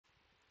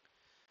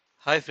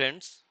Hi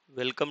friends,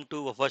 welcome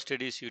to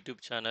WafaStudies YouTube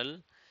channel.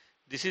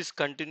 This is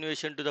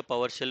continuation to the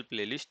PowerShell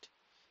playlist.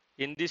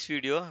 In this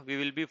video, we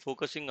will be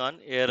focusing on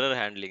error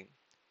handling.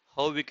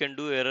 How we can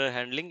do error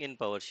handling in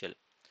PowerShell.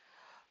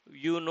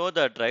 You know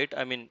that, right?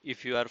 I mean,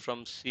 if you are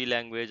from C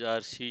language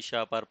or C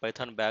sharp or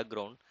Python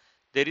background,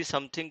 there is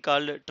something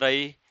called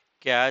try,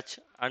 catch,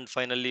 and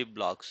finally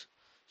blocks.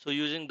 So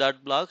using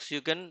that blocks,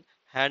 you can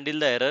handle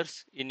the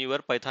errors in your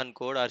Python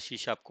code or C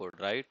sharp code,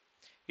 right?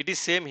 It is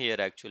same here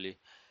actually.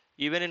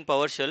 Even in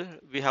PowerShell,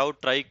 we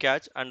have try,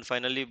 catch, and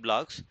finally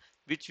blocks,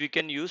 which we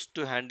can use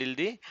to handle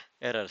the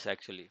errors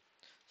actually.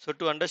 So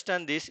to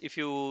understand this, if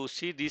you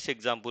see this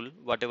example,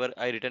 whatever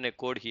I written a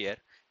code here,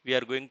 we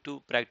are going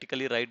to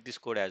practically write this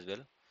code as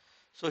well.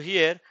 So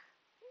here,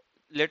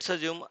 let's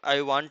assume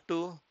I want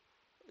to,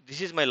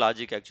 this is my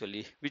logic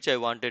actually, which I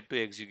wanted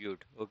to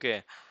execute.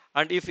 Okay.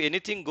 And if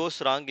anything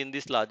goes wrong in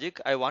this logic,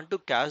 I want to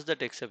catch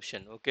that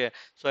exception. Okay.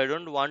 So I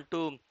don't want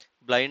to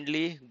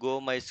blindly go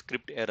my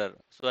script error.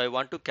 So I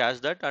want to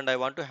catch that and I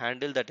want to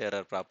handle that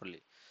error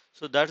properly.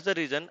 So that's the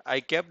reason I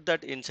kept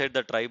that inside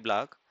the try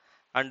block.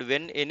 And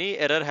when any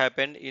error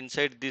happened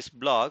inside this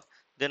block,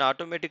 then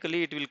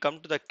automatically it will come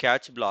to the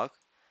catch block.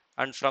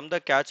 And from the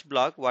catch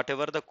block,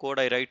 whatever the code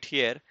I write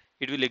here,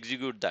 it will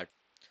execute that.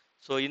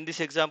 So in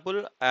this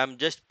example, I am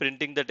just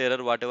printing that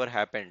error whatever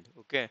happened.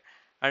 Okay.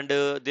 And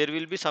there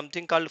will be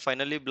something called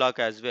finally block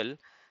as well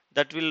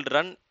that will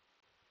run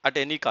at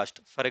any cost.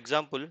 For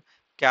example,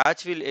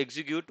 catch will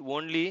execute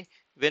only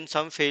when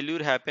some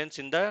failure happens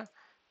in the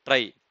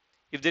try.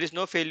 If there is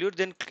no failure,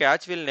 then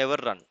catch will never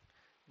run.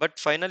 But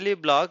finally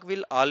block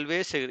will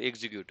always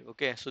execute.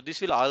 Okay. So this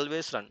will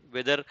always run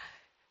whether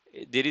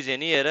there is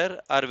any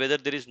error or whether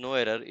there is no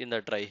error in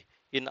the try.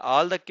 In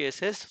all the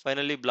cases,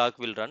 finally block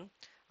will run,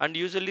 and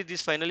usually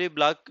this finally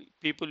block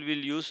people will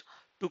use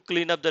to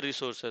clean up the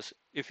resources.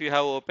 If you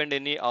have opened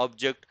any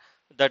object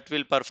that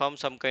will perform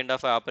some kind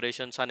of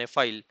operations on a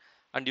file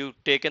and you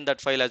taken that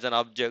file as an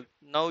object,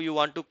 now you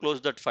want to close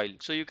that file,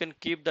 so you can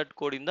keep that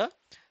code in the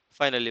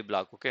finally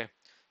block. Okay.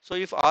 So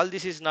if all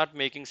this is not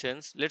making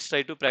sense, let's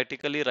try to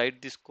practically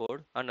write this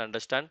code and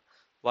understand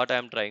what I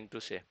am trying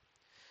to say.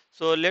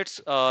 So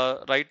let's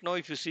right now,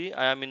 if you see,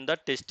 I am in the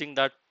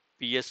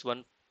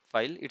testing.ps1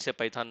 file. It's a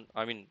Python,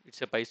 I mean,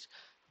 it's a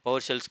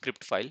PowerShell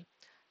script file.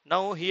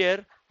 Now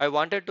here I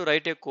wanted to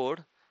write a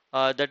code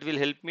that will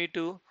help me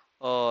to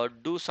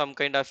do some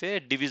kind of a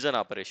division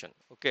operation.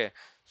 Okay.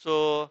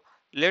 So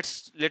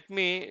let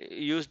me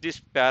use this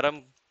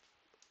param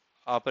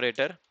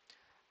operator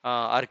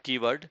or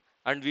keyword,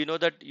 and we know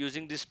that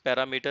using this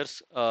parameters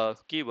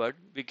keyword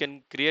we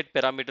can create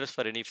parameters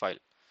for any file.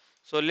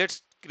 So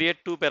let's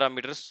create two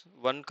parameters,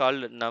 one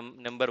called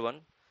number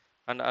one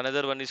and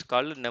another one is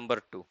called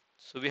number two.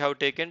 So we have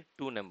taken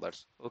two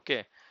numbers.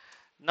 Okay.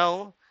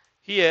 Now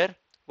here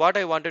what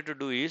I wanted to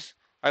do is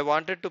I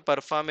wanted to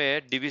perform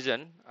a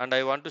division and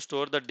I want to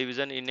store the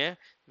division in a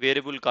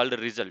variable called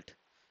result.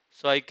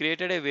 So I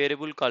created a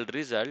variable called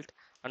result,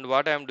 and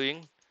what I am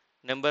doing,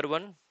 number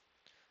one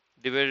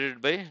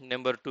divided by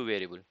number two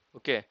variable.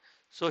 Okay.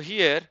 So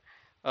here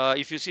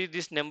if you see,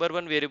 this number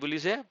one variable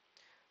is a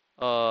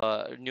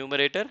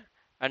numerator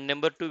and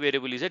number two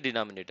variable is a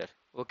denominator.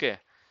 Okay.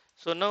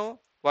 So now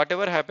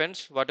whatever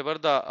happens, whatever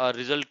the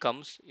result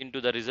comes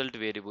into the result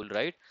variable,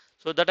 right?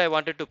 So that I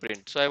wanted to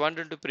print, so I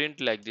wanted to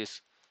print like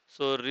this.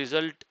 So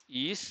result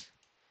is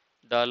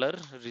dollar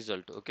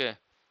result. Okay.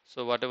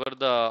 So whatever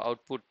the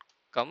output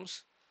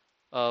comes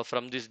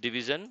from this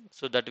division,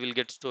 so that will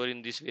get stored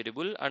in this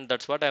variable, and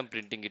that's what I am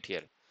printing it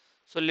here.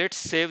 So let's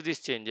save these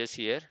changes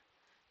here.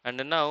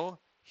 And now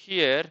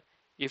here,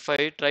 if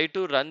I try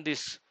to run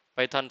this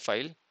Python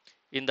file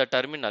in the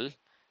terminal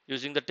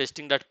using the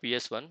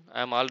testing.ps1,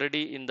 I am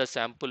already in the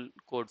sample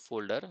code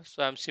folder.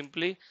 So I am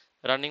simply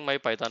running my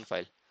Python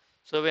file.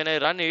 So when I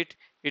run it,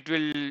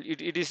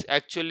 it is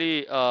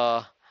actually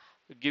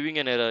giving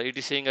an error. It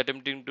is saying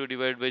attempting to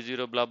divide by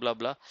 0 blah blah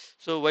blah.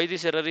 So why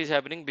this error is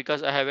happening?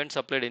 Because I haven't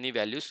supplied any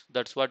values.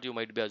 That's what you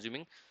might be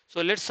assuming.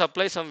 So let's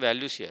supply some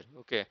values here.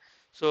 Okay.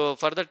 So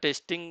for the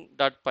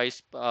testing.py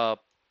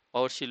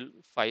PowerShell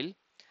file,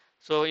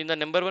 so in the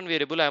number one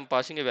variable I am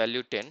passing a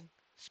value 10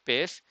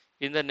 space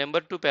in the number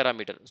two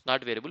parameter. It's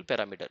not variable,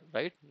 parameter,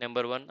 right?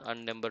 Number one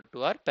and number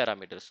two are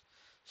parameters.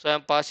 So I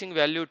am passing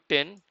value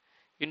 10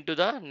 into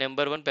the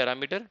number one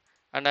parameter,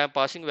 and I am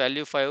passing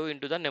value 5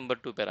 into the number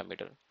two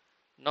parameter.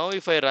 Now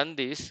if I run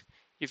this,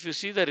 if you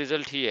see the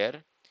result here,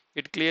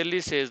 it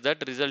clearly says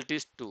that result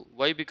is 2.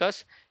 Why?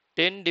 Because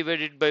 10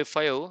 divided by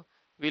 5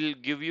 will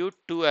give you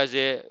 2 as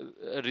a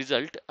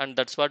result, and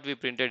that's what we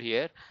printed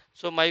here.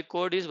 So my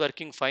code is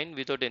working fine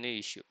without any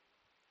issue.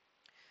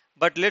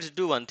 But let's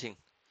do one thing.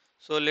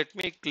 So let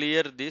me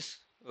clear this.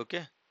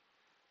 Okay.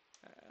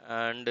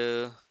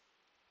 And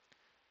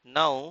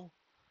now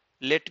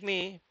let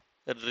me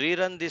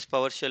rerun this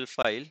PowerShell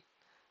file.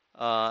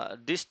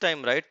 This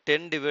time, right,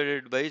 10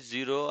 divided by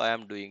 0 I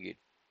am doing it.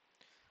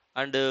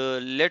 And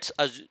let's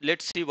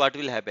see what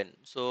will happen.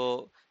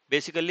 So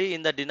basically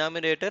in the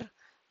denominator,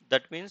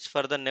 that means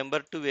for the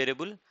number two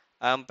variable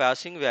I am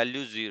passing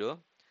value 0,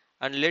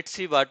 and let's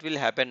see what will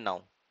happen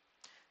now.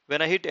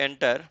 When I hit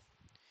enter,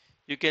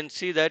 you can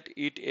see that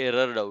it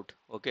errored out.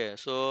 Okay,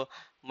 so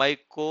my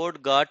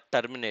code got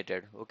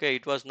terminated. Okay,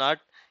 it was not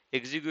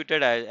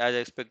executed as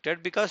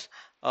expected, because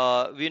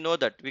we know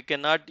that we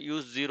cannot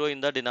use 0 in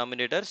the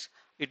denominators.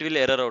 It will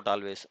error out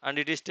always, and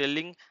it is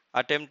telling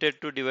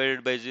attempted to divide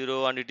it by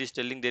 0, and it is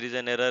telling there is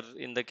an error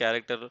in the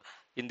character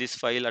in this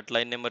file at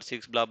line number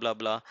 6, blah blah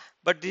blah.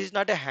 But this is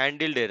not a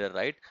handled error,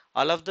 right?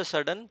 All of the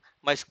sudden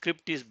my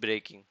script is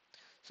breaking.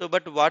 So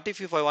but what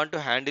if I want to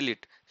handle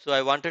it? So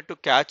I wanted to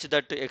catch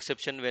that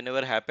exception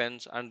whenever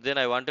happens, and then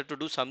I wanted to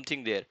do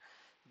something there.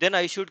 Then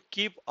I should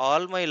keep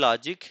all my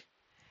logic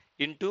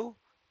into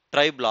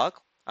try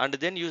block and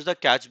then use the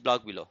catch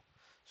block below.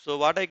 So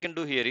what I can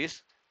do here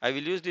is I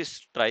will use this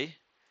try.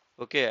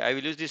 Okay, I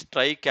will use this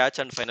try, catch,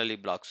 and finally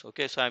blocks.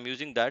 Okay, so I'm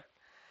using that.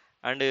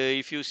 And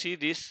if you see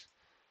this,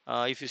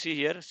 if you see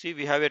here, see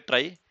we have a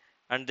try,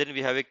 and then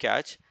we have a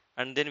catch,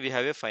 and then we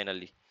have a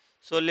finally.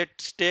 So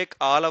let's take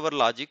all our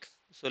logic.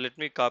 So let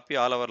me copy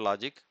all our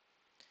logic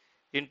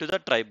into the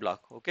try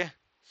block. Okay,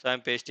 so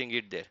I'm pasting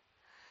it there.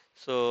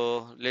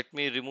 So let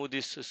me remove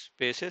these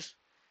spaces.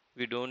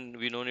 We don't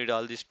need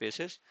all these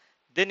spaces.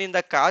 Then in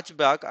the catch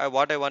block,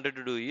 what I wanted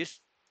to do is,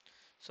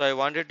 so I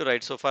wanted to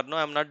write, so for now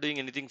I'm not doing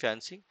anything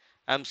fancy.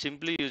 I'm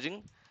simply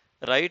using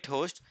write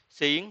host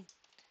saying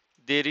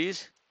there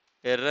is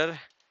error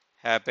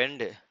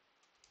happened,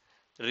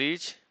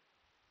 reach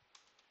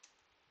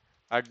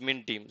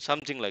admin team,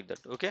 something like that.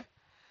 Okay,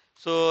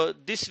 so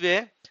this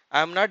way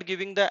I am not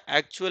giving the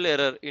actual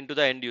error into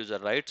the end user,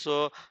 right?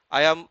 So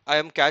I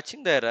am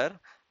catching the error,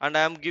 and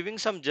I am giving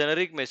some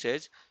generic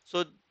message.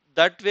 So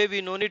that way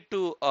we no need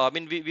to I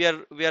mean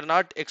we are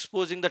not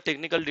exposing the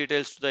technical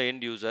details to the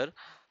end user,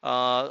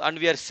 and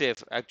we are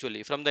safe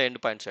actually from the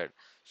endpoint side.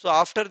 So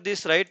after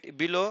this, right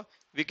below,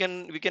 we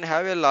can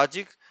have a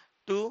logic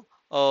to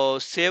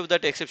save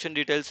that exception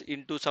details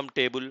into some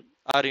table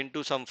or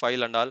into some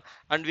file and all,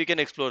 and we can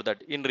explore that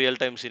in real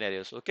time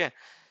scenarios. Okay,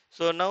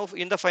 so now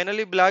in the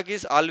finally block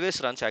is always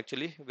runs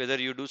actually,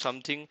 whether you do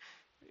something,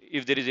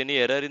 if there is any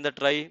error in the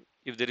try,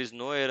 if there is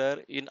no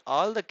error, in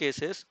all the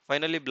cases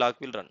finally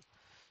block will run.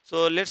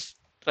 So let's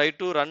try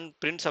to run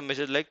print some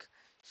message like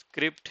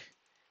script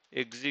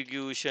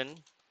execution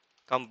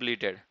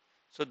completed.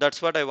 So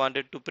that's what I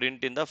wanted to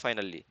print in the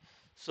finally.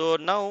 So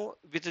now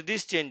with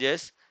these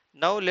changes,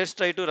 now let's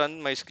try to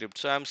run my script.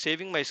 So I'm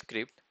saving my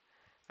script,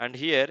 and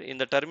here in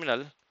the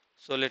terminal,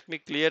 so let me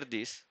clear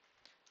this,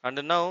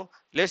 and now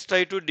let's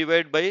try to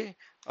divide by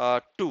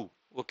 2.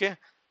 Okay,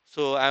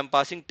 so I am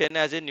passing 10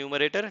 as a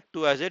numerator,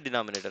 2 as a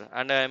denominator,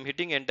 and I am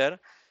hitting enter.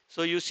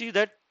 So you see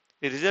that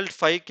the result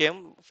 5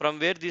 came from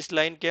where this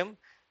line came,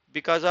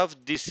 because of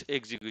this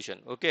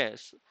execution. Okay,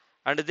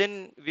 and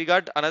then we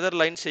got another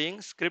line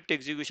saying script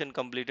execution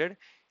completed.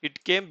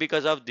 It came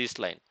because of this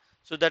line.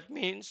 So that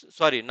means,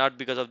 sorry, not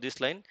because of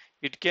this line,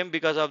 it came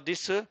because of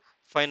this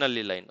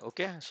finally line.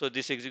 Okay, so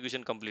this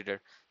execution completed.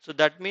 So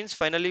that means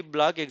finally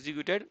block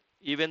executed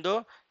even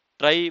though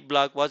try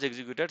block was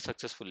executed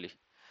successfully.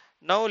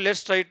 Now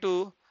let's try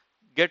to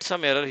get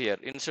some error here.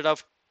 Instead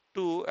of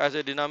 2 as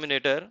a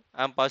denominator,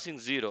 I am passing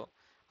 0,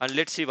 and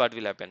let's see what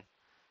will happen.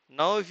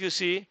 Now if you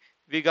see,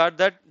 we got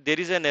that there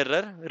is an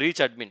error, reach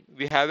admin.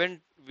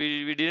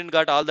 We didn't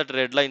got all that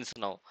red lines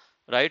now,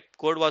 right?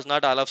 Code was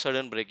not all of a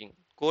sudden breaking.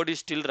 Code is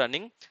still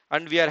running,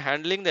 and we are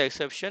handling the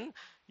exception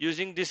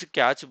using this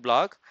catch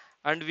block,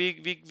 and we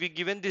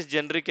given this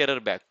generic error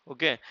back.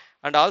 Okay,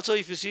 and also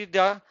if you see,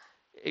 the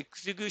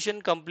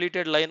execution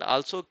completed line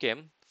also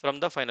came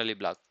from the finally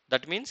block.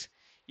 That means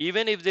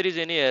even if there is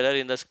any error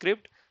in the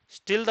script,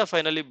 still the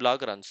finally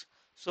block runs.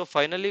 So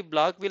finally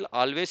block will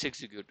always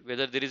execute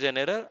whether there is an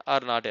error or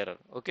not error.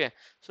 Okay,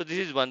 so this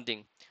is one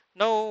thing.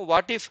 Now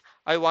what if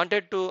I want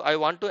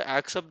to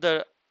accept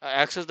the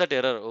access that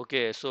error?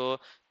 Okay, so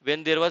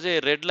when there was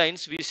a red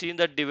lines, we seen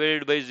that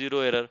divided by 0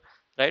 error,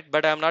 right?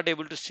 But I am not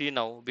able to see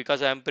now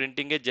because I am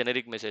printing a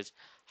generic message.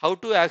 How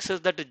to access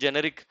that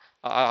generic,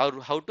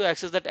 or how to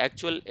access that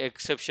actual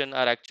exception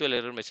or actual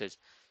error message?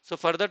 So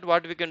for that,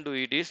 what we can do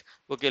it is,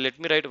 okay, let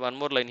me write one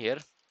more line here.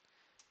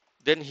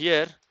 Then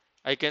here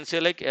I can say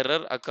like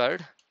error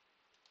occurred.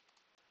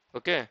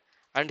 Okay,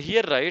 and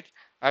here, right,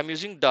 I'm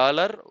using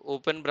dollar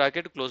open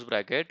bracket close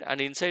bracket,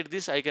 and inside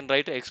this I can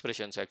write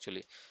expressions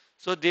actually.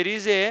 So there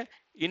is a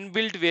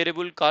inbuilt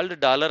variable called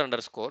dollar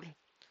underscore.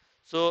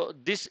 So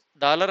this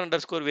dollar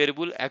underscore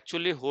variable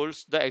actually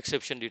holds the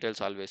exception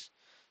details always.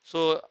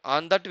 So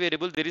on that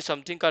variable there is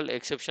something called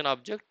exception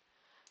object.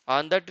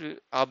 On that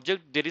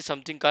object there is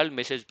something called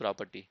message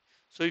property.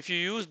 So if you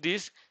use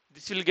this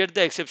will get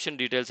the exception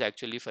details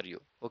actually for you.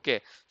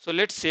 Okay, so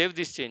let's save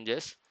these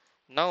changes.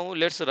 Now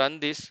let's run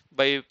this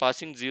by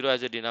passing 0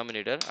 as a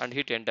denominator and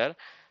hit enter.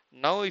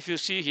 Now if you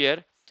see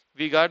here,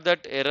 we got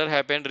that error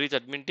happened reach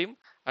admin team,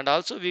 and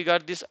also we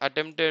got this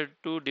attempted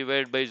to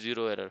divide by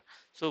 0 error.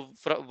 So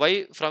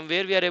from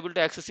where we are able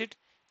to access it?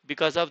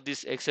 Because of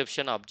this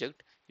exception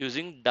object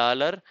using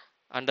dollar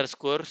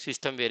underscore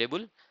system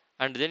variable,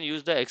 and then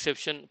use the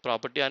exception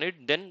property on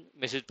it, then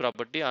message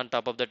property on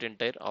top of that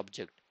entire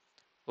object.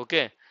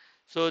 Okay,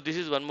 So this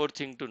is one more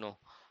thing to know.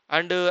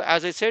 And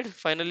as I said,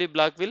 finally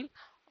block will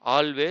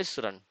always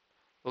run.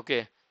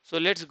 Okay, so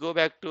let's go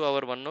back to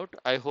our OneNote.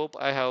 I hope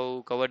I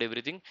have covered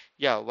everything.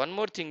 Yeah, one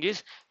more thing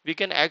is we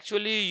can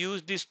actually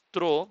use this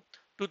throw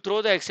to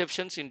throw the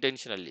exceptions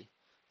intentionally.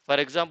 For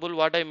example,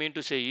 what I mean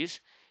to say is,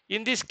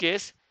 in this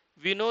case,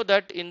 we know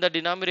that in the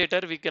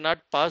denominator we cannot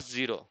pass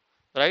 0,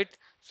 right?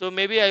 So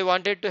maybe I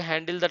wanted to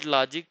handle that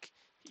logic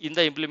in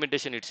the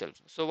implementation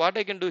itself. So what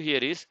I can do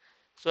here is,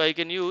 so I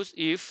can use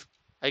if,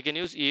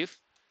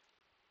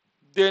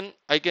 then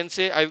I can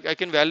say I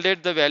can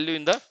validate the value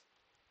in the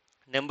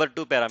number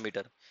 2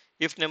 parameter.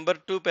 If number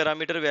 2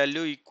 parameter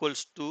value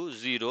equals to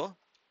 0,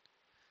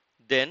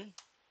 then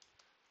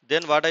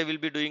what I will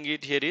be doing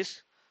it here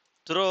is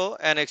throw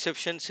an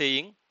exception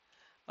saying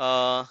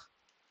uh,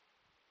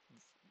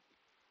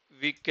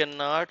 we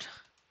cannot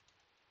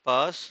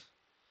pass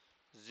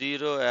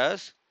 0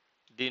 as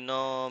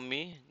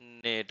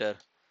denominator.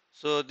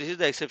 So this is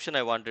the exception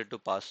I wanted to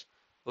pass.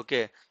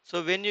 Okay,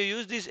 so when you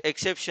use these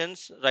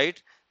exceptions,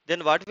 right,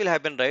 then what will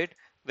happen, right?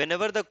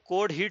 Whenever the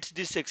code hits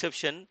this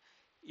exception,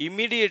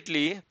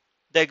 immediately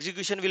the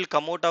execution will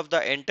come out of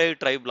the entire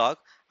try block,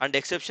 and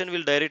exception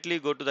will directly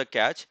go to the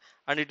catch,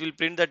 and it will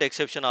print that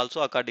exception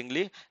also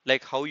accordingly,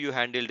 like how you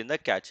handled in the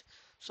catch.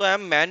 So I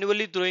am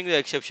manually throwing the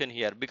exception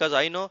here because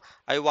I know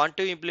I want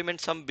to implement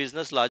some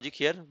business logic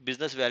here,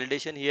 business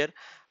validation here,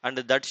 and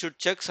that should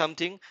check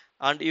something.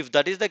 And if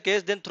that is the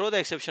case, then throw the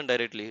exception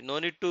directly. No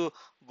need to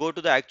go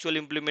to the actual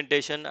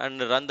implementation and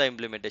run the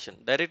implementation.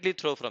 Directly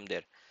throw from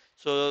there.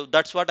 So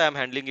that's what I am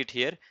handling it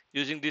here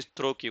using this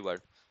throw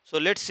keyword. So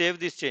let's save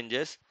these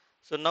changes.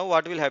 So now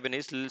what will happen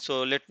is,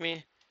 so let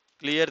me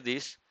clear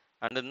this,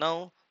 and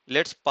now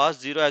let's pass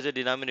 0 as a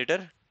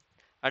denominator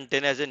and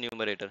 10 as a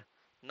numerator.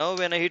 Now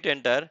when I hit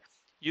enter,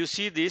 you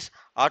see this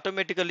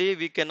automatically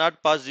we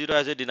cannot pass 0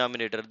 as a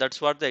denominator.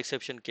 That's what the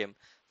exception came.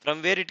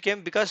 From where it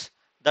came? Because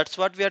that's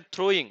what we are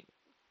throwing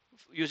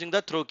using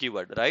the throw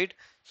keyword, right?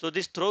 So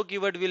this throw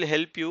keyword will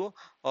help you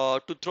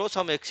to throw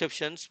some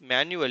exceptions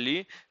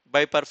manually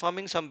by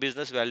performing some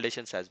business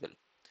validations as well.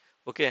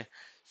 Okay,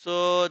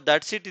 so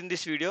that's it in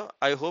this video.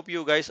 I hope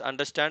you guys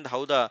understand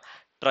how the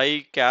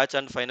try, catch,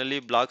 and finally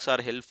blocks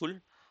are helpful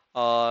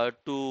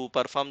to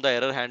perform the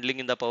error handling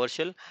in the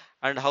PowerShell,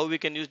 and how we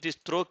can use this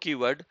throw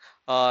keyword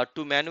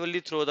to manually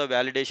throw the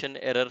validation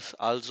errors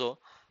also,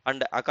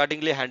 and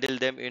accordingly handle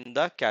them in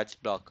the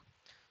catch block.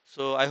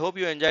 So I hope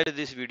you enjoyed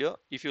this video.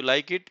 If you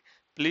like it,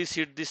 please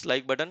hit this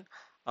like button,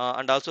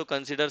 and also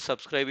consider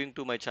subscribing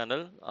to my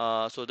channel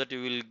so that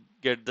you will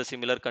get the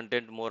similar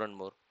content more and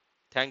more.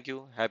 Thank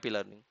you. Happy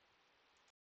learning.